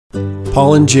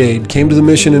Paul and Jade came to the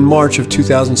mission in March of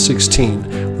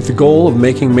 2016 with the goal of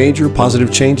making major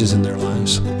positive changes in their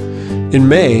lives. In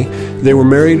May, they were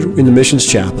married in the mission's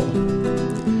chapel.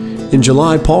 In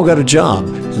July, Paul got a job,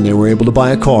 and they were able to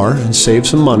buy a car and save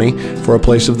some money for a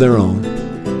place of their own.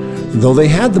 Though they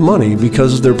had the money,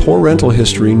 because of their poor rental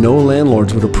history, no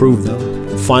landlords would approve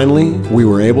them. Finally, we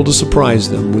were able to surprise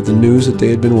them with the news that they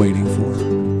had been waiting for.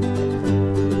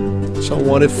 So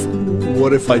what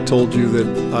if I told you that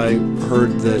I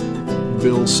heard that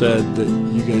Bill said that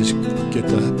you guys get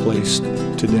the place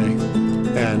today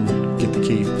and get the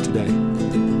key today?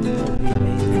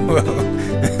 Well,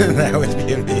 that would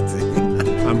be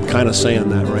amazing. I'm kind of saying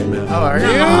that right now. Oh, are you?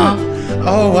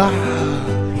 Oh, wow.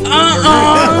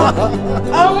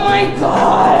 Oh my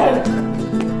God!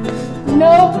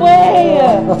 No way!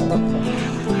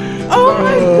 Oh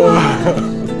my God!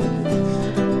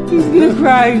 He's gonna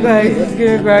cry, guys. He's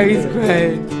gonna cry. He's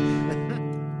crying.